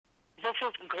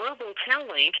is Global Tel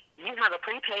Link. You have a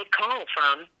prepaid call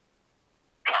from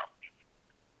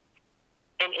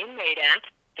an inmate at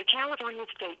the California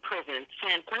State Prison,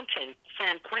 San Quentin,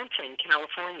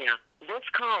 California. This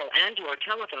call and your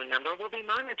telephone number will be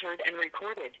monitored and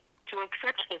recorded. To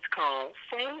accept this call,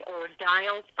 say or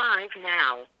dial 5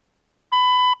 now.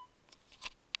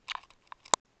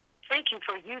 Thank you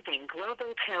for using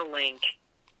Global Tel Link.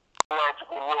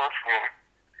 Psychological warfare.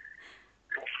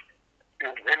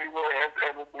 If anyone has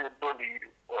ever been bullied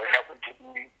or happened to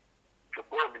be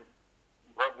bullied,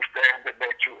 you understand the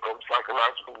nature of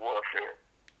psychological warfare.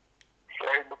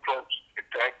 Same approach and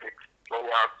tactics play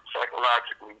out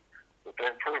psychologically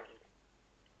within prison,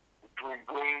 between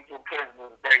goons and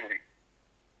prisoners daily.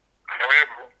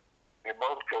 However, in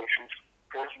most cases,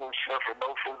 prisoners suffer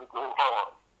no physical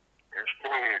harm.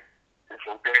 Instead, it's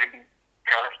a daily,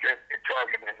 constant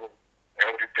antagonism,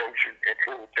 agitation, and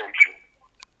irritation,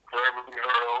 verbally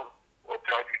hurled or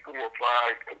tactically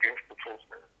applied against the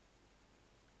prisoner.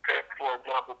 Take, for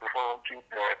example, the phone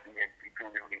keypad being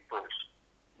repeatedly pushed.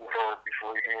 You heard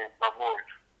before you hear my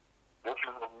voice. This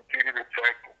is a repeated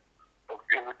attack of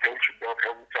irritation done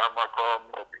every time I call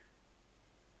Murphy.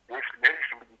 This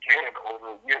initially began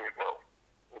over a year ago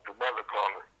with another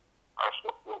caller I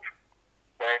spoke with.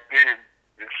 Back then,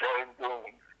 the same goon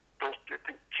pushed the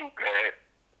keypad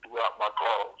throughout my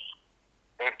calls,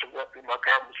 interrupting my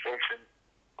conversation,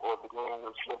 or the goon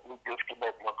would simply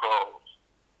disconnect my calls.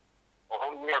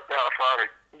 Only after I found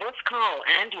it. This call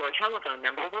and your telephone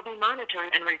number will be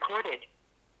monitored and recorded.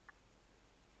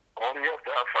 Only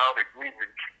after I filed a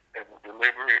grievance and the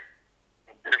deliberate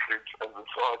indifference of the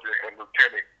sergeant and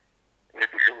lieutenant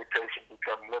did the irritation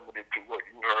become limited to what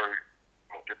you heard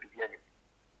at the beginning.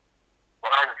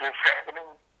 Why is this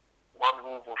happening? One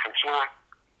reason for sure,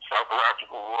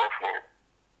 psychological warfare.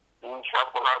 These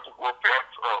psychological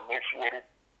attacks are initiated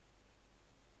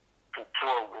to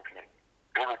toy with me,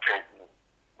 irritate me,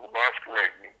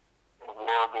 emasculate me, and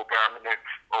horrible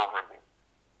dominance over me.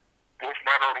 This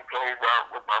not only plays out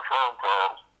with my phone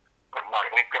calls, but my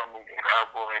incoming and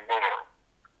outgoing mail,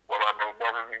 what I may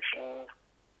never receive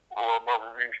or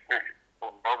never reach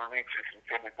its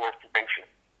intended destination,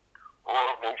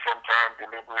 or may sometimes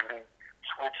deliberately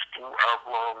switch to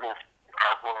outgoing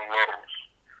letters,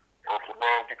 or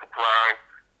demand to comply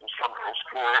to some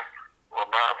obscure or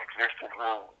non-existent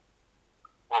rule,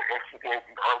 or instigate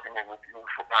an argument with you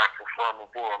for not informing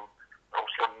them of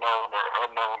some known or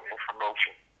unknown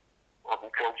information, or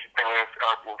because you passed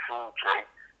out your food tray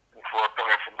before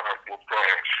passing out your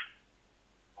trash.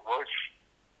 Worst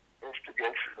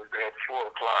instigation is at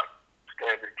 4 o'clock,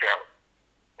 standing count.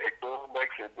 A goon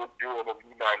makes a big deal of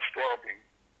you not standing,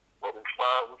 but it's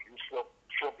fine with you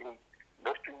simply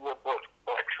lifting your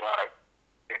backside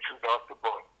inches off the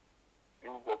bunk.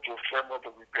 These are just some of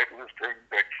the ridiculous things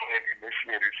that can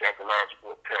initiate a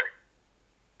psychological attack.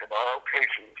 In all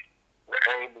cases, the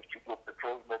aim is to get the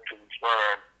prisoner to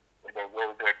respond in a way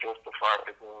that justifies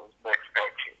the goon's next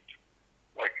actions,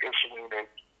 like issuing a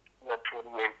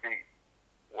 128B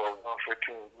or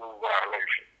 115 rule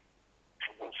violation,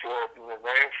 to ensure being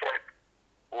ransacked,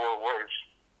 or worse,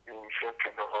 being sent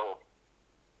to the home.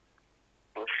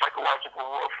 Is psychological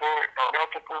warfare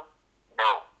unethical?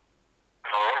 No.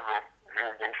 However, it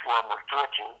is a form of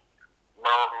torture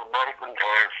known medically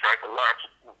as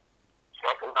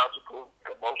psychological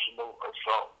emotional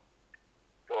assault.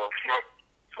 The effect,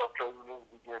 some prisoners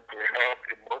begin to have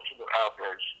emotional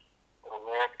outbursts or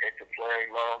rant and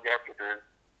complain long after the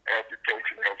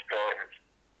agitation has passed.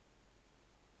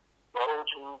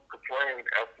 Those who complain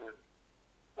are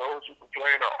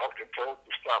often told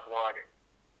to stop whining,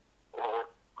 or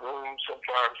goons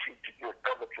sometimes seek to get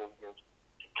other prisoners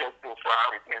to take their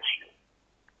side against you.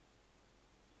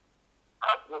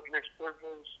 I've witnessed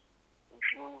prisoners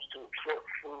refuse to accept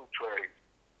food trays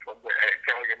from the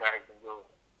antagonizing goon.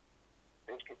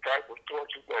 It's the type of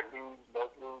torture that leaves no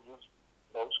bruises,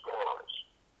 no scars.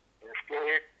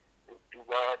 Instead, it's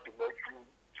designed to make you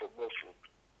submissive,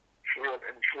 feel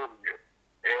inferior,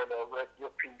 and erect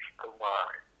your peace of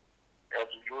mind. As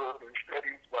revealed in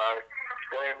studies by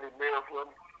Stanley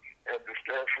Milgram and the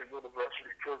Stanford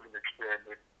University Prison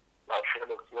Experiment by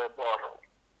Philip Zimbardo.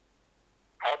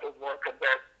 How does one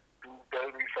combat these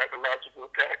daily psychological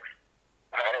attacks?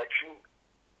 I ask you,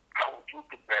 how would you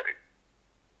combat it?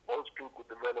 Most people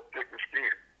develop thicker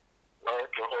skin, learn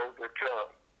to hold their tongue,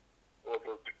 or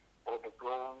ignore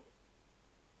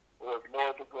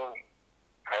the goon.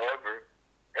 However,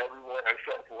 everyone at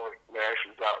some point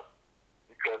lashes out,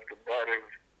 because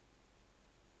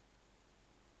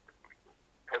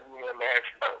everyone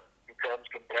lashes out becomes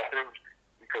combative,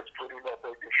 because putting up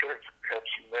a defense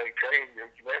helps you maintain your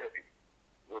humanity.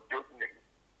 your dignity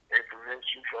and prevents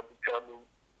you from becoming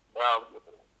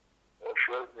malleable or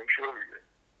inferior.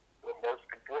 But most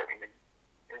importantly,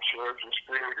 ensures your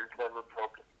spirit is never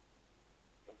broken.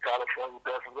 In California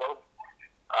Death Row,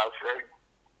 I say,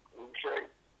 we say,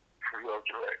 free or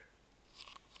direct.